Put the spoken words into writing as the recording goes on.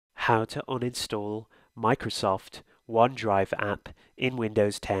how to uninstall Microsoft OneDrive app in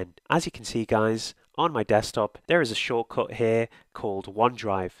Windows 10. As you can see, guys, on my desktop there is a shortcut here called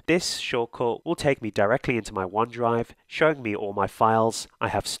OneDrive. This shortcut will take me directly into my OneDrive, showing me all my files I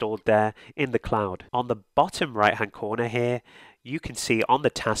have stored there in the cloud. On the bottom right hand corner here, you can see on the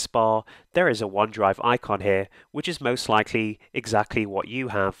taskbar there is a OneDrive icon here, which is most likely exactly what you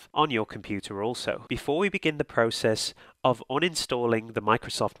have on your computer also. Before we begin the process of uninstalling the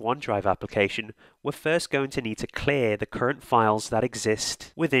Microsoft OneDrive application, we're first going to need to clear the current files that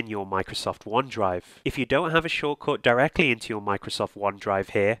exist within your Microsoft OneDrive. If you don't have a shortcut directly into your Microsoft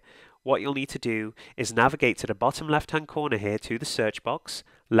OneDrive here, what you'll need to do is navigate to the bottom left hand corner here to the search box,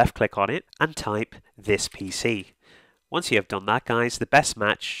 left click on it and type this PC. Once you have done that, guys, the best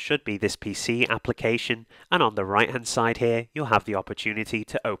match should be this PC application, and on the right hand side here you'll have the opportunity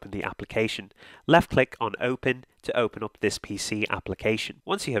to open the application. Left click on open to open up this PC application.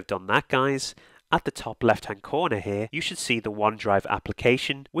 Once you have done that, guys, at the top left hand corner here you should see the OneDrive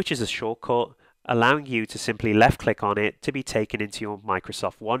application, which is a shortcut allowing you to simply left click on it to be taken into your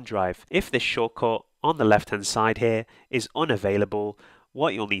Microsoft OneDrive. If this shortcut on the left hand side here is unavailable,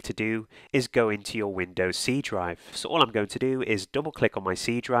 what you'll need to do is go into your Windows C drive. So all I'm going to do is double click on my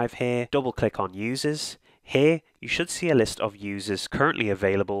C drive here, double click on users. Here you should see a list of users currently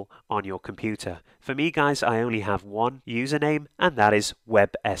available on your computer. For me, guys, I only have one username, and that is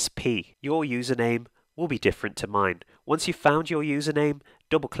WebSP. Your username will be different to mine. Once you've found your username,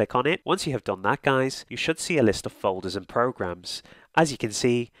 double click on it. Once you have done that, guys, you should see a list of folders and programs. As you can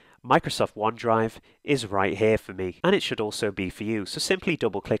see, Microsoft OneDrive is right here for me, and it should also be for you, so simply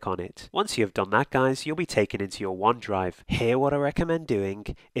double click on it. Once you have done that, guys, you'll be taken into your OneDrive. Here what I recommend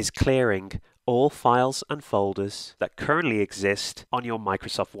doing is clearing all files and folders that currently exist on your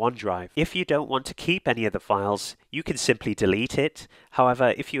Microsoft OneDrive. If you don't want to keep any of the files, you can simply delete it.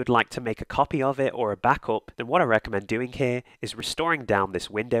 However, if you would like to make a copy of it or a backup, then what I recommend doing here is restoring down this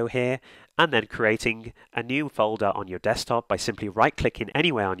window here and then creating a new folder on your desktop by simply right clicking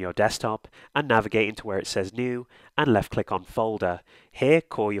anywhere on your desktop and navigating to where it says new and left click on folder. Here,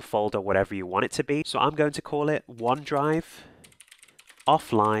 call your folder whatever you want it to be. So I'm going to call it OneDrive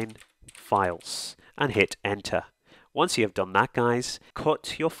Offline Files and hit enter. Once you have done that, guys,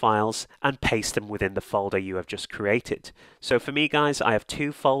 cut your files and paste them within the folder you have just created. So for me, guys, I have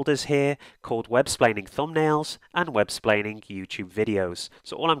two folders here called Websplaining Thumbnails and Websplaining YouTube Videos.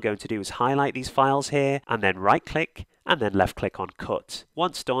 So all I'm going to do is highlight these files here and then right click and then left click on cut.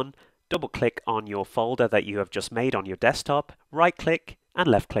 Once done, double click on your folder that you have just made on your desktop, right click and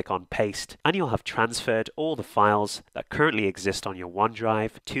left click on paste, and you'll have transferred all the files that currently exist on your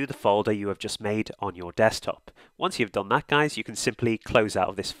OneDrive to the folder you have just made on your desktop. Once you've done that, guys, you can simply close out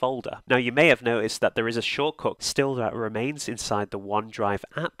of this folder. Now you may have noticed that there is a shortcut still that remains inside the OneDrive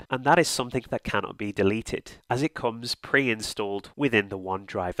app, and that is something that cannot be deleted as it comes pre-installed within the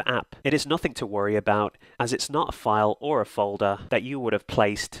OneDrive app. It is nothing to worry about as it's not a file or a folder that you would have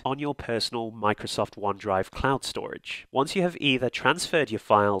placed on your personal Microsoft OneDrive cloud storage. Once you have either transferred your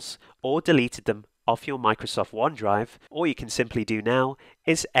files or deleted them off your Microsoft OneDrive, all you can simply do now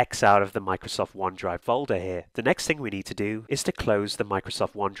is X out of the Microsoft OneDrive folder here. The next thing we need to do is to close the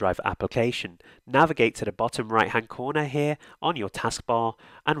Microsoft OneDrive application. Navigate to the bottom right hand corner here on your taskbar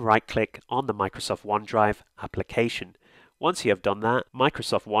and right click on the Microsoft OneDrive application. Once you have done that,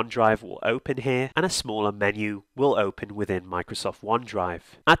 Microsoft OneDrive will open here and a smaller menu will open within Microsoft OneDrive.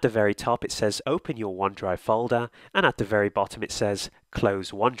 At the very top it says open your OneDrive folder, and at the very bottom it says close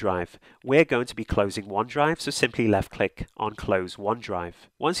OneDrive. We're going to be closing OneDrive, so simply left click on close OneDrive.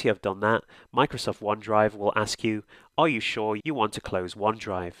 Once you have done that, Microsoft OneDrive will ask you, are you sure you want to close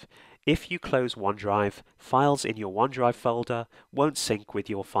OneDrive? If you close OneDrive, files in your OneDrive folder won't sync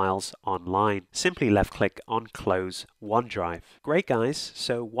with your files online. Simply left click on Close OneDrive. Great, guys,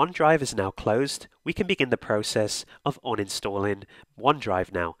 so OneDrive is now closed. We can begin the process of uninstalling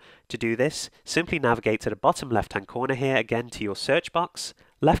OneDrive now. To do this, simply navigate to the bottom left hand corner here again to your search box,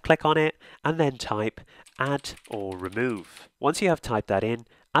 left click on it and then type add or remove. Once you have typed that in,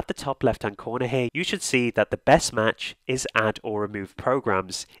 at the top left hand corner here, you should see that the best match is add or remove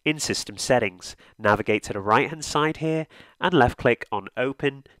programs in system settings. Navigate to the right hand side here and left click on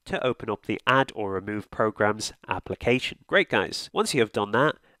open to open up the add or remove programs application. Great, guys. Once you have done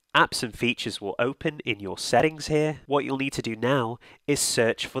that, Apps and features will open in your settings here. What you'll need to do now is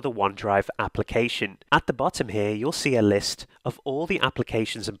search for the OneDrive application. At the bottom here, you'll see a list of all the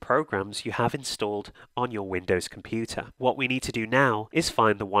applications and programs you have installed on your Windows computer. What we need to do now is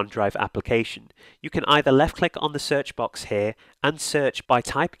find the OneDrive application. You can either left click on the search box here and search by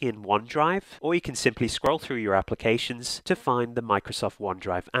typing in OneDrive, or you can simply scroll through your applications to find the Microsoft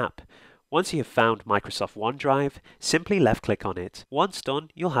OneDrive app. Once you have found Microsoft OneDrive, simply left-click on it. Once done,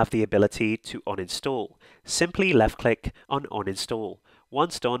 you'll have the ability to uninstall. Simply left-click on Uninstall.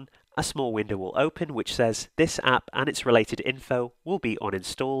 Once done, a small window will open which says this app and its related info will be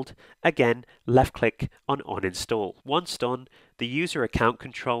uninstalled. Again, left-click on Uninstall. Once done, the user account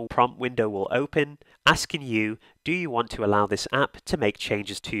control prompt window will open, asking you, do you want to allow this app to make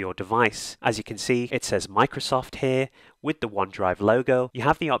changes to your device? As you can see, it says Microsoft here with the OneDrive logo. You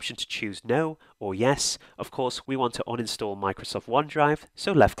have the option to choose no or yes. Of course, we want to uninstall Microsoft OneDrive,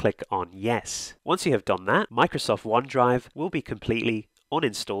 so left-click on yes. Once you have done that, Microsoft OneDrive will be completely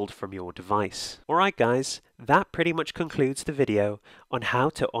uninstalled from your device. Alright guys, that pretty much concludes the video on how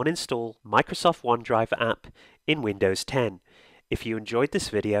to uninstall Microsoft OneDrive app in Windows 10. If you enjoyed this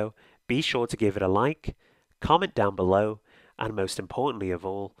video, be sure to give it a like, comment down below, and most importantly of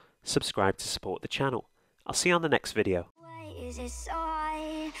all, subscribe to support the channel. I'll see you on the next video.